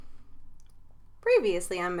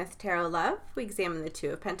Previously on Myth Tarot Love, we examine the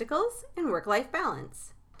Two of Pentacles and work-life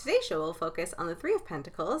balance. Today's show will focus on the Three of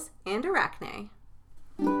Pentacles and Arachne.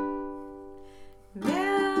 Myth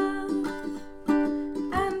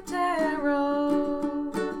and Tarot.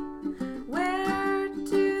 Where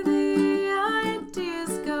do the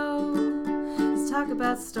ideas go? Let's talk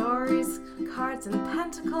about stories, cards, and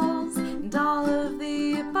pentacles, and all of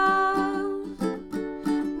the above.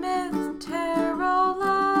 Myth Tarot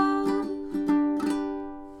Love.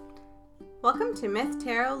 Welcome to Myth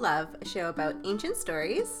Tarot Love, a show about ancient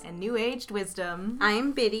stories And new-aged wisdom.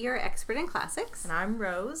 I'm Biddy, your expert in classics. And I'm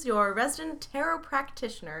Rose, your resident tarot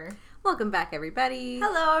practitioner. Welcome back, everybody.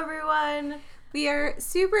 Hello, everyone. We are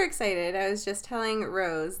super excited. I was just telling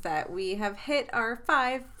Rose that we have hit our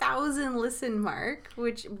 5,000 listen mark,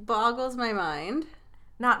 which boggles my mind.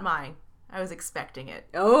 Not mine. I was expecting it.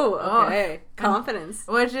 Oh, okay. Confidence.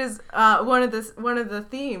 Which is one of the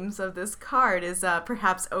themes of this card is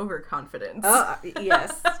perhaps overconfidence. Oh,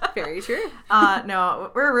 yes. Very true.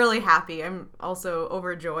 No, we're really happy. I'm also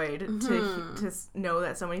overjoyed to know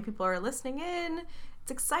that so many people are listening in.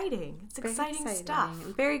 It's exciting. It's exciting stuff.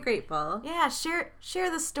 I'm very grateful. Yeah, share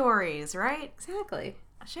the stories, right? Exactly.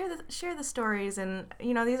 Share the stories, and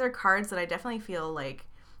these are cards that I definitely feel like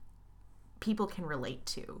people can relate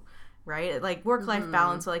to. Right? Like work-life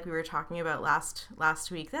balance, like we were talking about last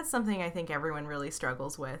week, that's something I think everyone really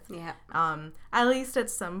struggles with. Yeah. At least at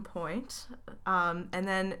some point. And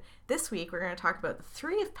then this week we're going to talk about the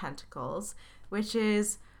Three of Pentacles, which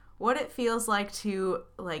is what it feels like to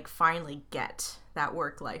finally get that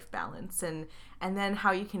work-life balance and then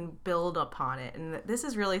how you can build upon it. And this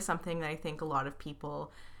is really something that I think a lot of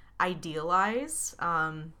people idealize,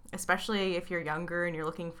 especially if you're younger and you're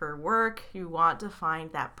looking for work. You want to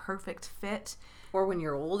find that perfect fit, or when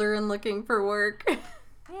you're older and looking for work.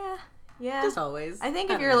 yeah Just always. I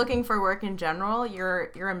think if you're looking for work in general,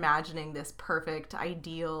 you're imagining this perfect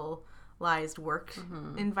idealized work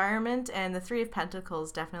environment, and the Three of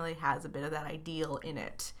Pentacles definitely has a bit of that ideal in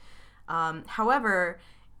it. However,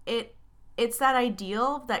 it's that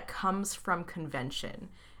ideal that comes from convention.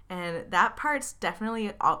 And that part's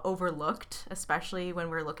definitely overlooked, especially when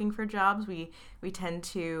we're looking for jobs. We tend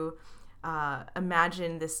to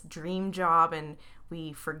imagine this dream job, and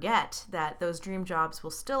we forget that those dream jobs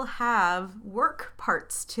will still have work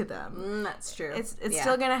parts to them. That's true. It's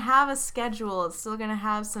still going to have a schedule. It's still going to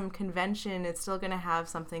have some convention. It's still going to have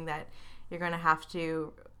something that you're going to have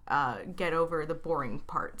to get over the boring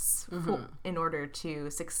parts in order to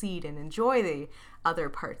succeed and enjoy the other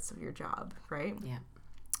parts of your job, right? Yeah.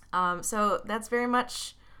 So that's very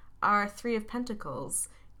much our Three of Pentacles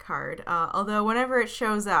card. Although whenever it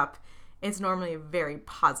shows up, it's normally a very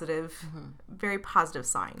positive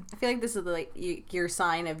sign. I feel like this is your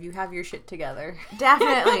sign of you have your shit together.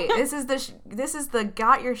 Definitely, this is the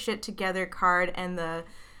got your shit together card, and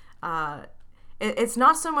it's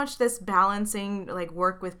not so much this balancing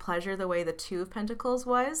work with pleasure the way the Two of Pentacles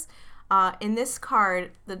was. In this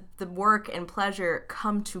card, the work and pleasure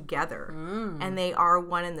come together, and they are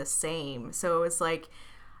one and the same. So it's like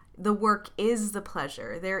the work is the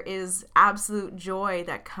pleasure. There is absolute joy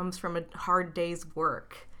that comes from a hard day's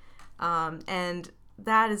work. And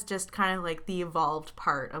that is just kind of like the evolved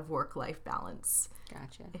part of work-life balance.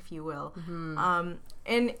 Gotcha. If you will.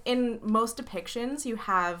 In most depictions, you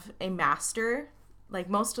have a master. Like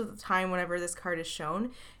most of the time, whenever this card is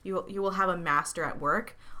shown, you will have a master at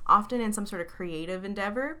work, often in some sort of creative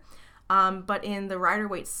endeavor. But in the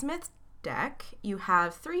Rider-Waite-Smith deck, you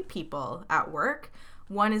have three people at work.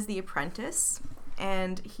 One is the apprentice,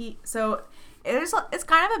 and it's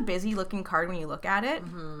kind of a busy looking card when you look at it.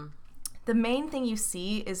 The main thing you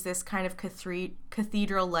see is this kind of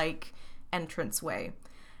cathedral-like entranceway,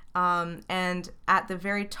 and at the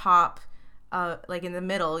very top, in the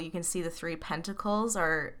middle, you can see the Three Pentacles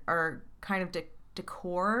are kind of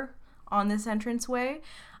decor on this entranceway.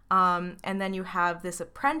 And then you have this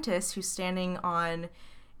apprentice who's standing on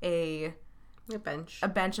a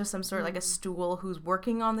bench of some sort, like a stool, who's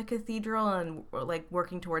working on the cathedral and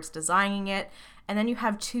working towards designing it. And then you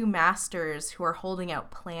have two masters who are holding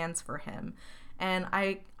out plans for him. And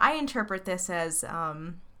I interpret this as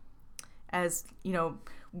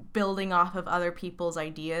building off of other people's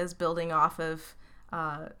ideas, building off of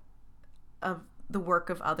the work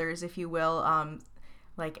of others, if you will.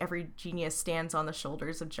 Like every genius stands on the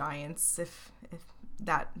shoulders of giants, if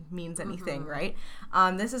that means anything, right?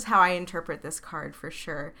 This is how I interpret this card for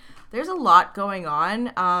sure. There's a lot going on,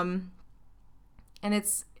 and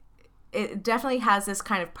it definitely has this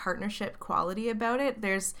kind of partnership quality about it.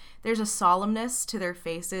 There's a solemnness to their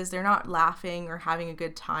faces. They're not laughing or having a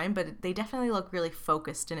good time, but they definitely look really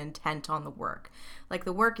focused and intent on the work. Like,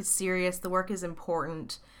 the work is serious, the work is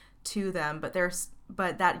important to them, but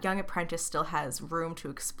that young apprentice still has room to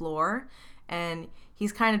explore, and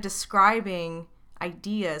he's kind of describing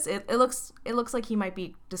ideas. It looks like he might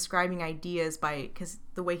be describing ideas because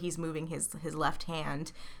the way he's moving his left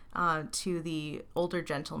hand to the older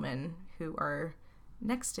gentlemen who are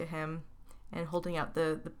next to him and holding out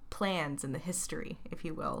the plans and the history, if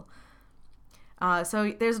you will.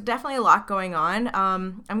 So there's definitely a lot going on.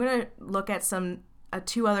 I'm going to look at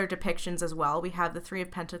two other depictions as well. We have the Three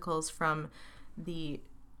of Pentacles from the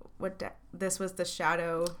this was the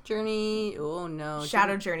Shadow Journey. Oh no,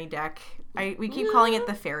 Shadow Journey deck. We keep calling it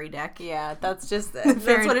the fairy deck. Yeah, that's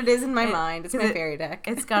what it is in my mind. It's my fairy deck.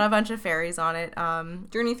 It's got a bunch of fairies on it.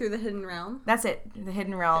 Journey through the Hidden Realm. That's it. The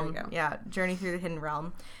Hidden Realm. There we go. Yeah, Journey through the Hidden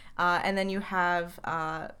Realm. And then you have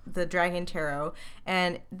the Dragon Tarot,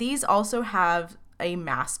 and these also have a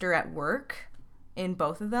master at work in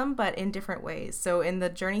both of them, but in different ways. So in the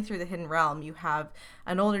Journey through the Hidden Realm, you have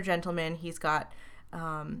an older gentleman. He's got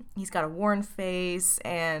a worn face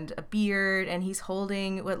and a beard, and he's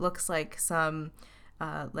holding what looks like some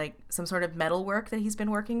sort of metal work that he's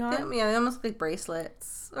been working on. Yeah, they almost look like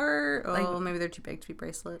bracelets, or maybe they're too big to be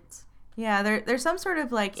bracelets. Yeah, there's some sort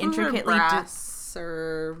of like some intricately sort of brass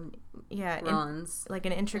or bronze, like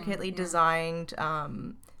an intricately designed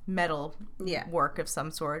metal work of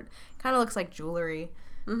some sort. Kind of looks like jewelry.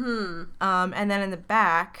 Mm-hmm. And then in the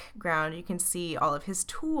background, you can see all of his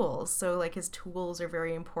tools. So, like, his tools are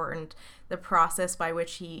very important. The process by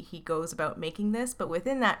which he goes about making this, but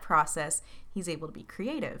within that process, he's able to be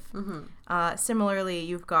creative. Mm-hmm. Similarly,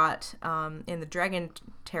 you've got in the Dragon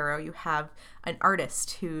Tarot, you have an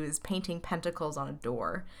artist who's painting pentacles on a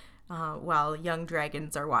door, while young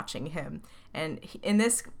dragons are watching him. And in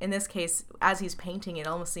this case, as he's painting, it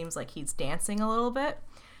almost seems like he's dancing a little bit.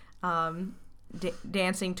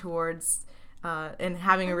 Dancing towards and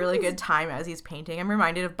having a really good time as he's painting. I'm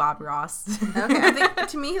reminded of Bob Ross. Okay, I think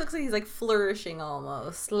to me he looks like he's like flourishing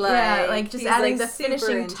almost. Like just adding the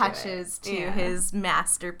finishing touches to his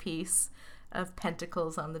masterpiece of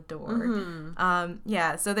pentacles on the door.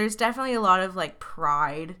 Mm-hmm. So there's definitely a lot of like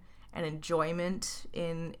pride and enjoyment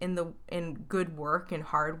in good work and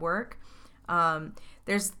hard work.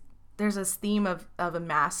 There's this theme of a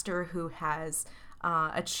master who has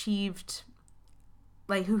achieved,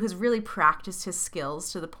 like, who has really practiced his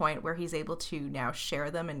skills to the point where he's able to now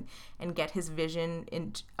share them and get his vision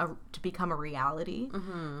to become a reality.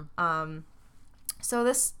 Mm-hmm. So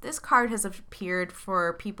this card has appeared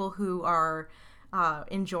for people who are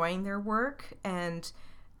enjoying their work and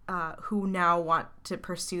who now want to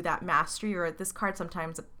pursue that mastery, or this card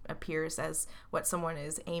sometimes appears as what someone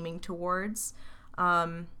is aiming towards.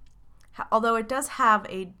 Although it does have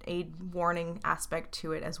a warning aspect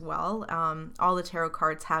to it as well. All the tarot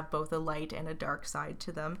cards have both a light and a dark side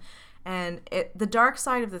to them. And the dark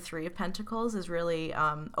side of the Three of Pentacles is really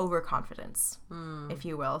overconfidence, if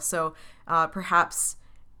you will. So perhaps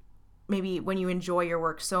maybe when you enjoy your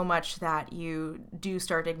work so much that you do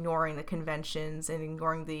start ignoring the conventions and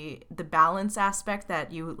ignoring the balance aspect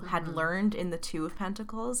that you had learned in the Two of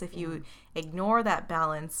Pentacles. If you ignore that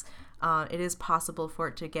balance, it is possible for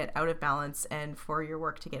it to get out of balance and for your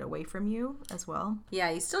work to get away from you as well. Yeah,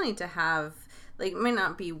 you still need to have, like, it might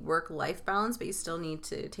not be work-life balance, but you still need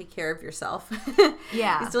to take care of yourself.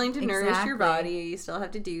 Yeah, you still need to nourish your body. You still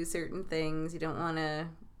have to do certain things. You don't want to,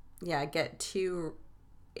 get too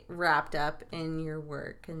wrapped up in your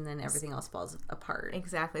work and then everything else falls apart.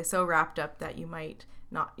 Exactly. So wrapped up that you might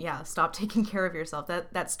not, stop taking care of yourself.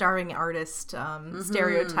 That starving artist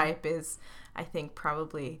stereotype is, I think,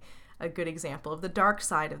 probably a good example of the dark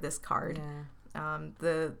side of this card.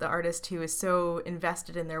 The artist who is so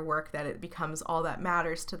invested in their work that it becomes all that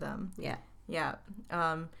matters to them.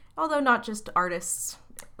 Although not just artists,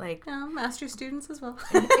 like master students as well.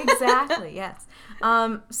 Exactly, yes.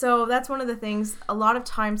 So that's one of the things. A lot of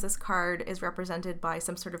times this card is represented by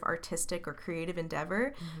some sort of artistic or creative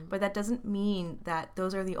endeavor, but that doesn't mean that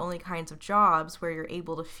those are the only kinds of jobs where you're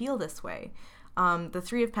able to feel this way. The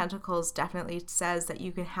Three of Pentacles definitely says that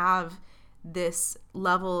you can have this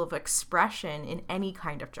level of expression in any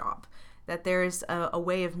kind of job, that there's a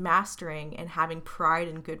way of mastering and having pride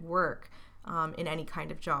in good work in any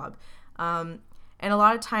kind of job. And a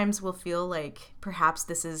lot of times we'll feel like perhaps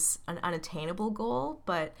this is an unattainable goal,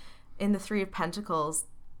 but in the Three of Pentacles,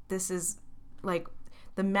 this is like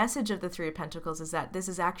the message of the Three of Pentacles is that this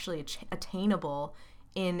is actually attainable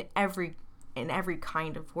in every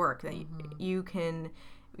kind of work, that you can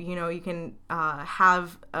you can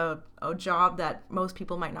have a job that most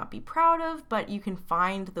people might not be proud of, but you can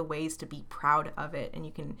find the ways to be proud of it, and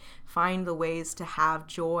you can find the ways to have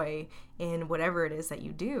joy in whatever it is that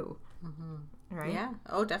you do. Right? Yeah.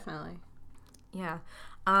 Oh, definitely. Yeah.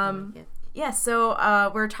 Like Yeah,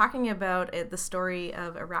 so we're talking about the story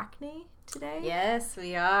of Arachne today. Yes,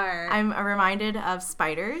 we are. I'm reminded of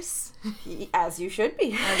spiders. As you should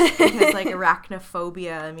be. Because like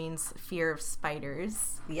arachnophobia means fear of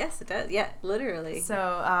spiders. Yes, it does. Yeah, literally.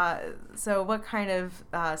 So what kind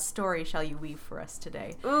of story shall you weave for us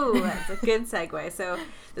today? Ooh, that's a good segue. So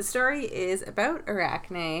the story is about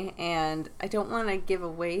Arachne, and I don't want to give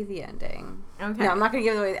away the ending. Okay. No, I'm not going to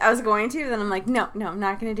give it away. I was going to, then I'm like, no, I'm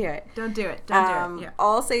not going to do it. Don't do it. Don't do it. Yeah.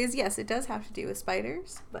 All I'll say is, yes, it does have to do with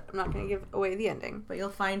spiders, but I'm not going to give away the ending. But you'll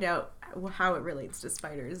find out how it relates to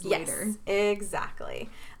spiders later. Yes,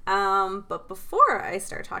 exactly. But before I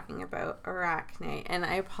start talking about Arachne, and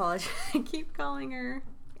I apologize, I keep calling her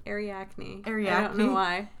Ariadne. Ariadne. I don't know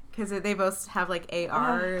why. Because they both have like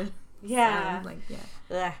AR. Yeah. Sound, like,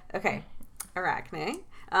 yeah. Okay. Arachne.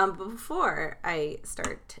 But before I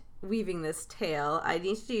start weaving this tale, I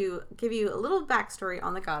need to give you a little backstory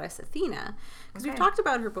on the goddess Athena. Because we've talked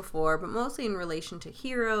about her before, but mostly in relation to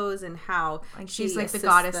heroes and how she's like the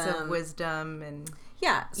goddess of wisdom and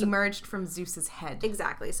so emerged from Zeus's head.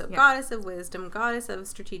 Exactly. So goddess of wisdom, goddess of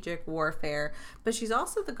strategic warfare, but she's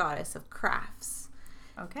also the goddess of crafts.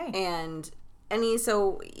 Okay. And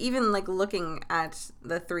so even like looking at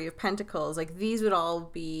the Three of Pentacles, like these would all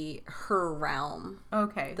be her realm.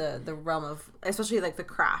 Okay. The realm of, especially like the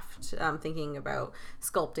craft, thinking about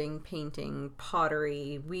sculpting, painting,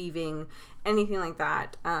 pottery, weaving, anything like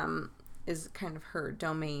that, is kind of her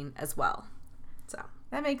domain as well. So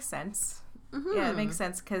that makes sense. Mm-hmm. Yeah, it makes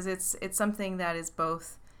sense because it's something that is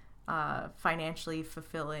both financially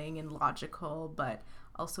fulfilling and logical, but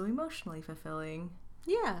also emotionally fulfilling.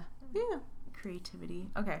 Yeah. Creativity.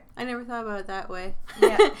 Okay. I never thought about it that way.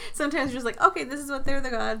 Yeah. Sometimes you're just like, okay, this is what they're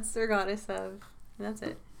the gods or goddess of. And that's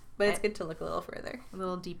it. But it's good to look a little further. A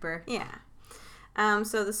little deeper. Yeah.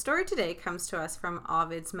 So the story today comes to us from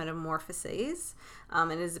Ovid's Metamorphoses.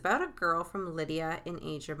 It is about a girl from Lydia in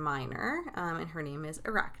Asia Minor, and her name is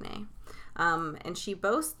Arachne. And she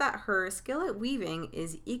boasts that her skill at weaving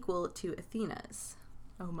is equal to Athena's.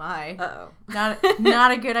 Oh my. Uh-oh.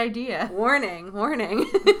 Not a good idea. Warning.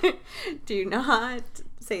 Do not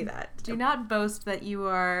say that. Do not boast that you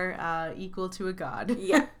are equal to a god.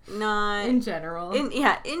 Yeah. Not in general.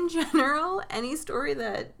 In general, any story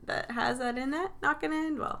that has that in it, not going to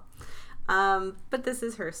end well. But this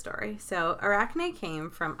is her story. So Arachne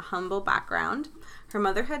came from a humble background. Her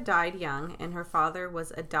mother had died young, and her father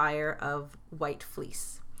was a dyer of white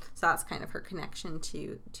fleece. So that's kind of her connection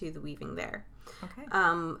to the weaving there. Okay.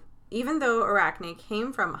 Even though Arachne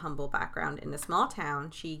came from a humble background in a small town,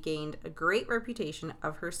 she gained a great reputation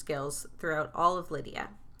of her skills throughout all of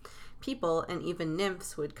Lydia. People and even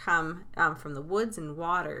nymphs would come from the woods and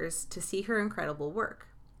waters to see her incredible work.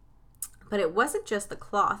 But it wasn't just the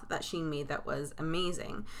cloth that she made that was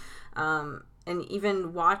amazing. And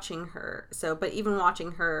even watching her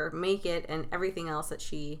make it and everything else that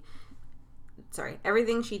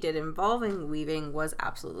everything she did involving weaving was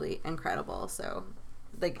absolutely incredible. So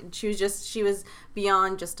like she was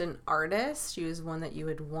beyond just an artist. She was one that you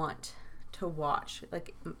would want to watch,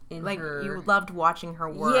 like you loved watching her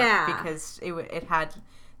work. Yeah, because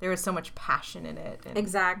there was so much passion in it. And,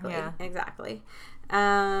 exactly. Yeah,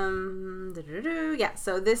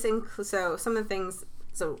 so some of the things,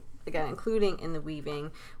 so again, including in the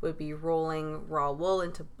weaving, would be rolling raw wool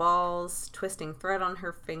into balls, twisting thread on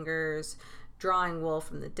her fingers, drawing wool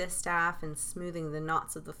from the distaff, and smoothing the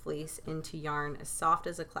knots of the fleece into yarn as soft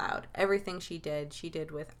as a cloud. Everything she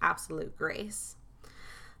did with absolute grace.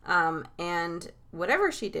 And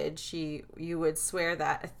whatever she did, you would swear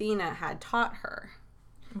that Athena had taught her.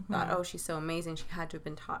 Mm-hmm. Thought, oh, she's so amazing, she had to have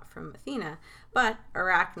been taught from Athena. But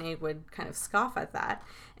Arachne would kind of scoff at that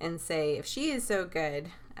and say, if she is so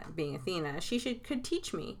good at being Athena, she could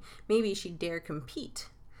teach me. Maybe she'd dare compete.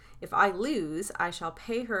 If I lose, I shall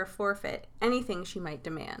pay her a forfeit, anything she might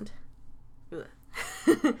demand.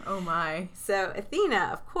 Oh my. So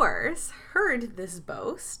Athena, of course, heard this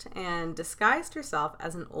boast and disguised herself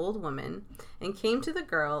as an old woman and came to the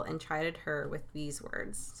girl and chided her with these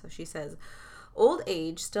words. So she says, "Old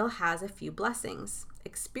age still has a few blessings.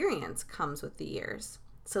 Experience comes with the years.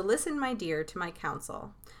 So listen, my dear, to my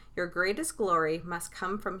counsel. Your greatest glory must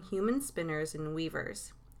come from human spinners and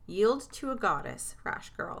weavers. Yield to a goddess, rash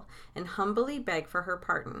girl, and humbly beg for her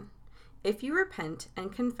pardon. If you repent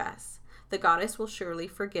and confess, the goddess will surely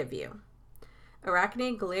forgive you.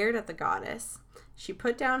 Arachne glared at the goddess. She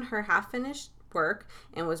put down her half-finished work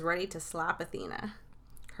and was ready to slap Athena.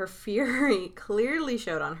 Her fury clearly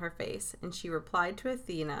showed on her face, and she replied to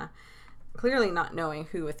Athena, clearly not knowing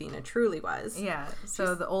who Athena truly was. Yeah,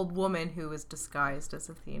 so the old woman who was disguised as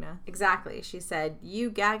Athena. Exactly. She said, "You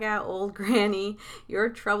gaga old granny, your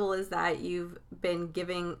trouble is that you've been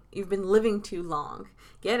living too long.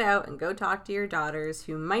 Get out and go talk to your daughters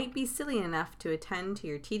who might be silly enough to attend to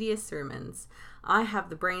your tedious sermons. I have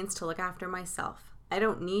the brains to look after myself. I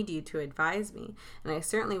don't need you to advise me, and I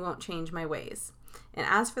certainly won't change my ways. And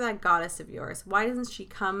as for that goddess of yours, why doesn't she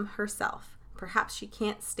come herself? Perhaps she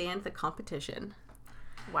can't stand the competition."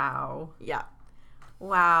 Wow. Yeah.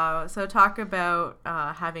 Wow. So talk about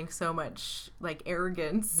having so much like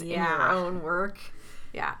arrogance in your own work.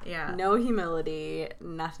 Yeah. Yeah. No humility,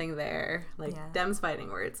 nothing there. Like, Dems fighting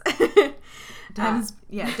words.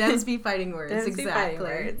 Dems be fighting words. Dems exactly. be fighting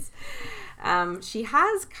words. "She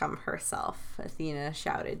has come herself," Athena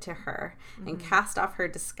shouted to her, and cast off her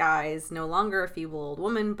disguise, no longer a feeble old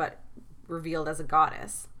woman, but revealed as a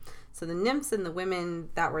goddess. So the nymphs and the women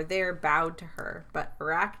that were there bowed to her, but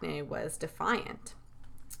Arachne was defiant,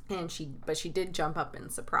 but she did jump up in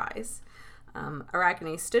surprise.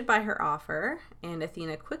 Arachne stood by her offer, and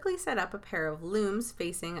Athena quickly set up a pair of looms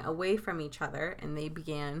facing away from each other, and they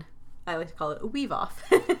began, I like to call it a weave off.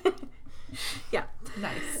 Yeah.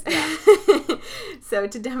 Nice. Yeah. So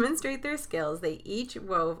to demonstrate their skills, they each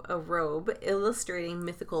wove a robe illustrating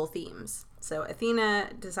mythical themes. So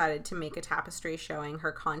Athena decided to make a tapestry showing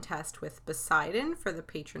her contest with Poseidon for the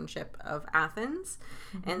patronship of Athens,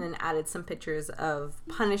 and then added some pictures of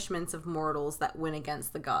punishments of mortals that win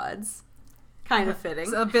against the gods. Kind of fitting.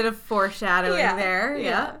 So a bit of foreshadowing there.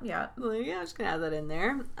 Yeah. Yeah. Well, yeah, I'm just going to add that in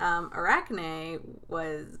there. Arachne who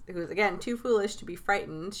was, again, too foolish to be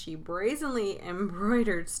frightened. She brazenly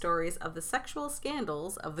embroidered stories of the sexual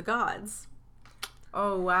scandals of the gods.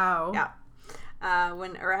 Oh, wow. Yeah.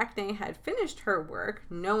 When Arachne had finished her work,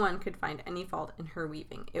 no one could find any fault in her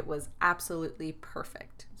weaving. It was absolutely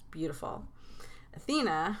perfect. It's beautiful.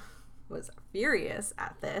 Athena was furious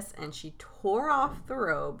at this, and she tore off the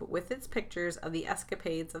robe with its pictures of the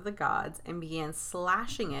escapades of the gods and began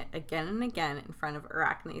slashing it again and again in front of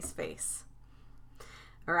Arachne's face.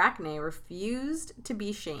 Arachne refused to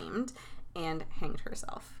be shamed and hanged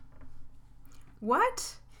herself.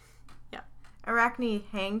 What? Yeah. Arachne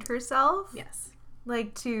hanged herself? Yes.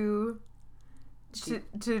 Like to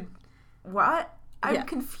what? I'm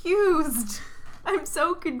confused. I'm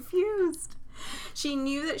so confused. She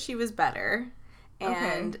knew that she was better,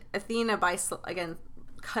 and Athena, by again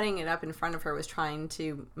cutting it up in front of her, was trying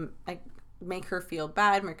to make her feel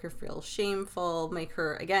bad, make her feel shameful, make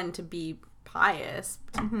her again to be pious,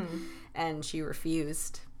 and she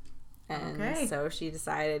refused. And so she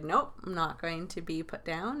decided, nope, I'm not going to be put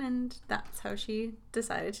down, and that's how she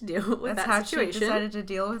decided to deal with that situation. She decided to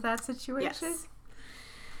deal with that situation? Yes.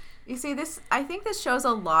 You see, I think this shows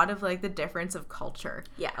a lot of, like, the difference of culture.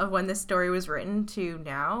 Yeah. Of when this story was written to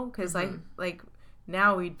now. Because, like,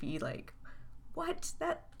 now we'd be like, what?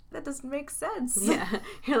 That doesn't make sense. Yeah.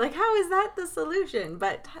 You're like, how is that the solution?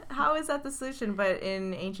 But how is that the solution? But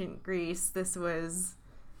in ancient Greece, that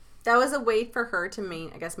was a way for her to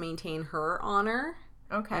maintain her honor.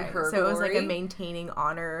 Okay. And her so glory. It was like a maintaining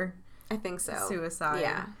honor. I think so. Suicide.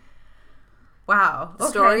 Yeah. Wow. The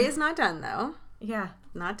story is not done, though. Yeah.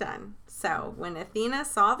 Not done. So when Athena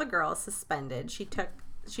saw the girl suspended, she took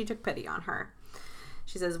pity on her.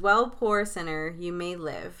 She says, "Well, poor sinner, you may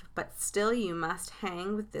live, but still you must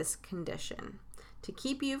hang with this condition, to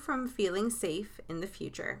keep you from feeling safe in the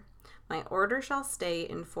future. My order shall stay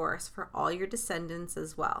in force for all your descendants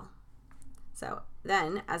as well." So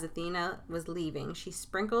then, as Athena was leaving, she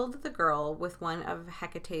sprinkled the girl with one of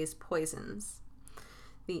Hecate's poisons.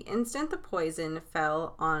 The instant the poison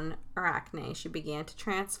fell on Arachne, she began to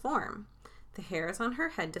transform. The hairs on her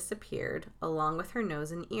head disappeared, along with her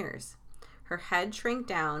nose and ears. Her head shrank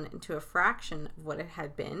down into a fraction of what it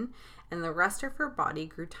had been, and the rest of her body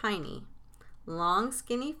grew tiny. Long,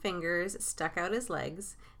 skinny fingers stuck out as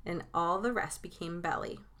legs, and all the rest became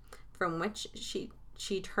belly, from which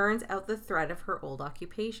she turns out the thread of her old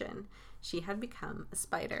occupation. She had become a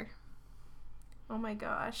spider. Oh my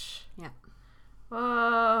gosh. Yeah.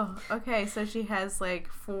 Oh, okay, so she has like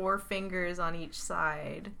 4 fingers on each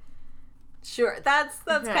side. Sure, that's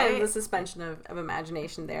kind of the suspension of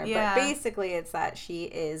imagination there. Yeah. But basically it's that she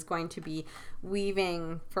is going to be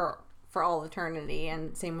weaving for all eternity,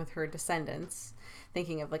 and same with her descendants,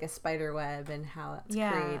 thinking of like a spider web and how that's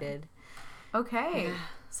created. Okay. Yeah.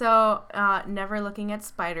 So, never looking at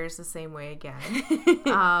spiders the same way again.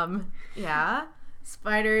 Yeah.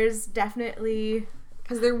 Spiders definitely,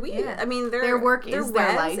 because they're weird. Yeah. I mean, Their work is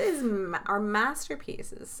their webs life. are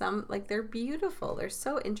masterpieces. Some, like, they're beautiful. They're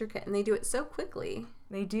so intricate, and they do it so quickly.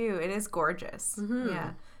 they do. It is gorgeous.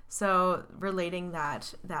 Yeah. So relating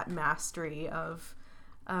that mastery of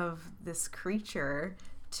this creature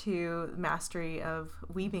to mastery of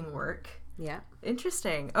weaving work. Yeah.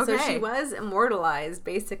 Interesting. Okay. So she was immortalized,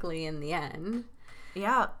 basically, in the end.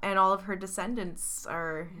 Yeah, and all of her descendants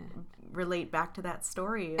relate back to that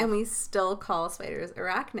story. And we still call spiders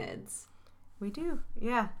arachnids. We do.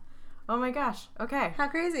 Yeah. Oh my gosh. Okay. How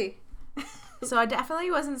crazy. So I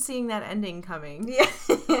definitely wasn't seeing that ending coming. Yeah.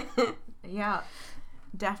 Yeah.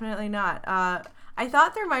 Definitely not. I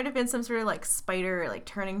thought there might have been some sort of like spider, like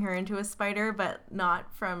turning her into a spider, but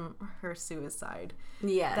not from her suicide.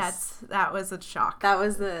 Yes. That was a shock. That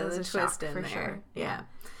was the a twist shock in for there. sure. Yeah.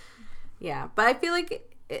 Yeah. But I feel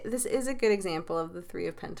like this is a good example of the Three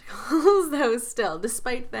of Pentacles, though, still.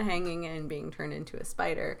 Despite the hanging and being turned into a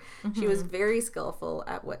spider, she was very skillful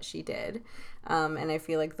at what she did. And I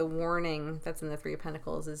feel like the warning that's in the Three of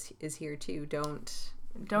Pentacles is here, too. Don't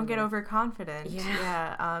get overconfident.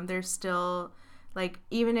 Yeah. There's still, like,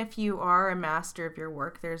 even if you are a master of your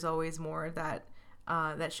work, there's always more that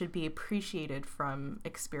should be appreciated from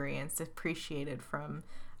experience, appreciated from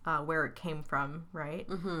where it came from, right?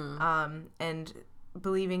 And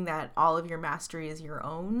believing that all of your mastery is your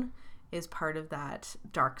own is part of that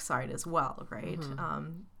dark side as well, right?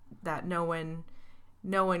 That no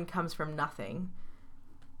one comes from nothing.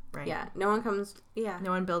 Right. Yeah, no one comes. Yeah,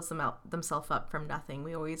 no one builds themselves up from nothing.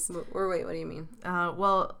 We always. Or wait, what do you mean?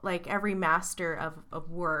 Well, like every master of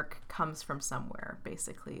work comes from somewhere.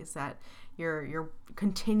 Basically, is that you're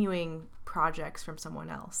continuing projects from someone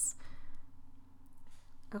else.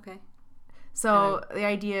 Okay. So the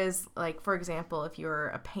idea is, like, for example, if you're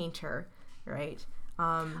a painter, right?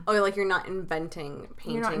 Like you're not inventing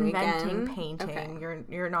painting. You're not inventing again? painting. Okay.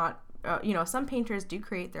 You're not. Some painters do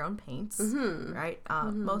create their own paints, right?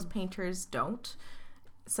 Most painters don't.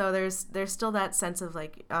 So there's still that sense of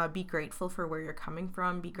like, be grateful for where you're coming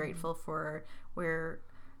from. Be grateful for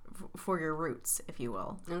your roots, if you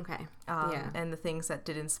will. Okay. And the things that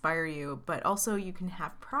did inspire you, but also you can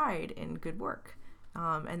have pride in good work.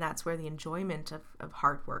 And that's where the enjoyment of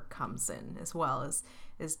hard work comes in, as well as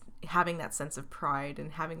having that sense of pride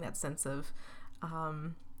and having that sense of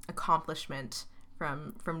accomplishment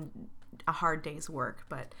from a hard day's work,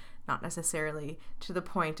 but not necessarily to the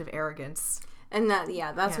point of arrogance. And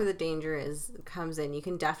that's where the danger comes in. You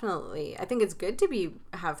can definitely, I think it's good to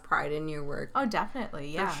have pride in your work. Oh,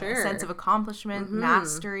 definitely, yeah. For sure. A sense of accomplishment,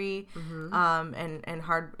 mastery, and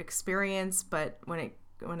hard experience. But when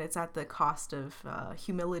it's at the cost of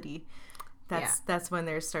humility, that's when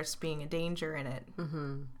there starts being a danger in it.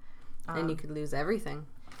 And you could lose everything.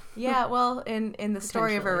 Yeah, well, in the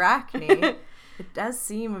story of Arachne, it does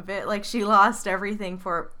seem a bit like she lost everything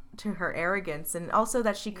to her arrogance, and also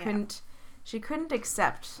that she couldn't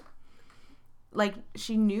accept, like,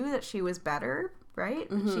 she knew that she was better, right?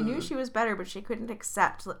 She knew she was better, but she couldn't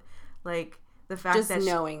accept, like, the fact just that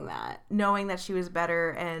knowing that she was better,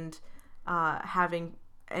 and having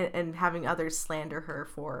others slander her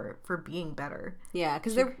for being better. Yeah,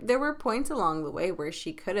 because there were points along the way where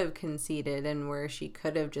she could have conceded and where she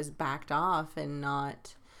could have just backed off and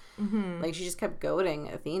not, like, she just kept goading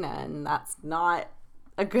Athena, and that's not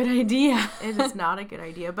a good idea. It is not a good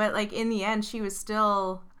idea. But, like, in the end, she was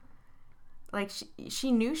still, like,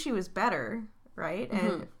 she knew she was better, right?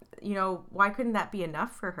 And, why couldn't that be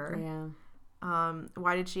enough for her? Yeah.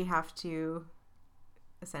 Why did she have to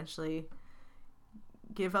essentially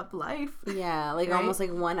give up life? Yeah, like, right? almost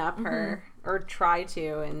like one up her, or try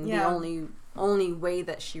to, and the only way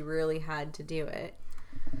that she really had to do it.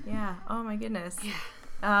 Yeah. Oh my goodness.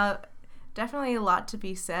 Yeah. Definitely a lot to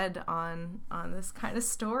be said on this kind of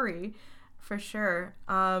story, for sure.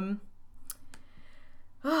 But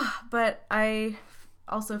I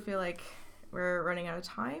also feel like we're running out of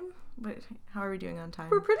time. But how are we doing on time?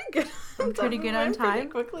 We're pretty good. Pretty good on time. Pretty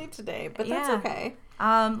quickly today, but that's okay.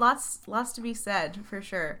 Lots to be said, for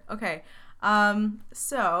sure. Okay.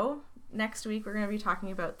 So next week we're going to be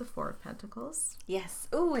talking about the Four of Pentacles. Yes.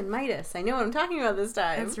 Oh, and Midas. I know what I'm talking about this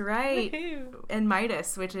time. That's right. And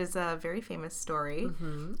Midas, which is a very famous story.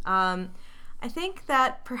 I think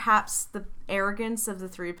that perhaps the arrogance of the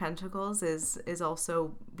Three of Pentacles is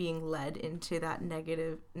also being led into that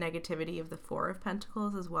negativity of the Four of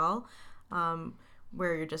Pentacles as well,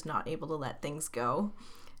 where you're just not able to let things go.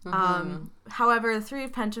 However, the Three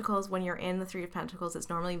of Pentacles, when you're in the Three of Pentacles, it's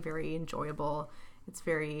normally very enjoyable. It's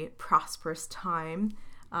very prosperous time,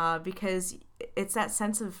 because it's that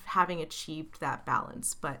sense of having achieved that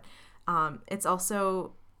balance. But It's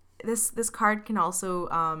also this card can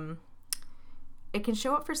also it can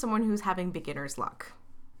show up for someone who's having beginner's luck.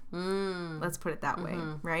 Let's put it that way,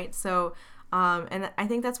 right? So, and I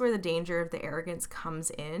think that's where the danger of the arrogance comes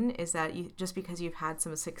in, is that you, just because you've had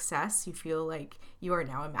some success, you feel like you are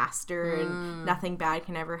now a master and nothing bad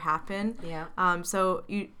can ever happen. Yeah. So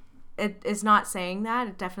it is not saying that.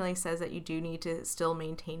 It definitely says that you do need to still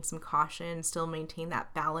maintain some caution, still maintain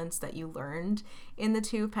that balance that you learned in the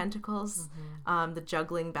Two of Pentacles. The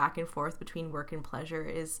juggling back and forth between work and pleasure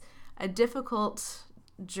is a difficult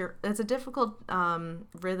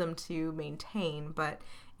rhythm to maintain, but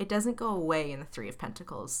it doesn't go away in the Three of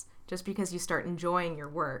Pentacles. Just because you start enjoying your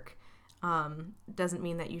work doesn't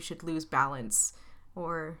mean that you should lose balance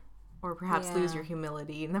or perhaps lose your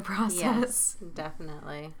humility in the process. Yes,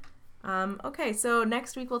 definitely. Okay, so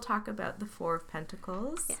next week we'll talk about the Four of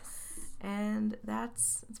Pentacles. Yes. And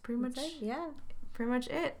that's pretty much it. Yeah. Pretty much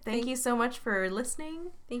it. Thank you so much for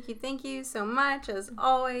listening. Thank you so much. As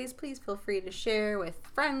always, please feel free to share with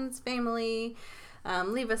friends, family,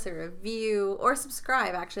 leave us a review or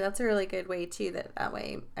subscribe. Actually, that's a really good way too. That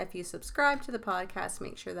way, if you subscribe to the podcast,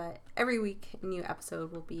 make sure that every week a new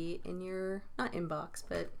episode will be in your, not inbox,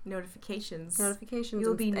 but notifications.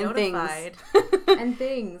 You'll be notified. And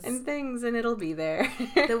things. And it'll be there.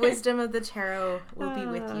 The wisdom of the tarot will be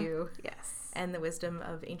with you. Yes. And the wisdom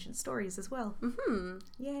of ancient stories as well.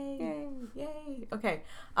 Yay. Okay.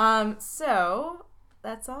 So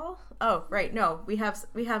that's all. Oh, right. No, we have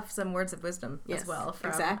some words of wisdom as well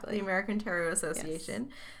from the American Tarot Association.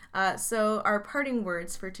 Yes. So our parting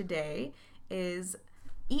words for today is: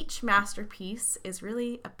 each masterpiece is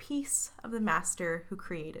really a piece of the master who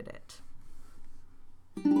created it.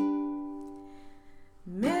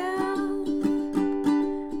 Myth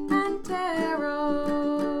and tarot.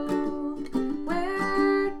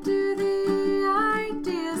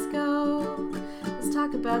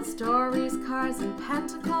 Talk about stories, cards, and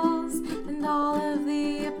pentacles, and all of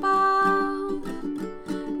the above.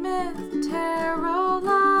 Myth, tarot.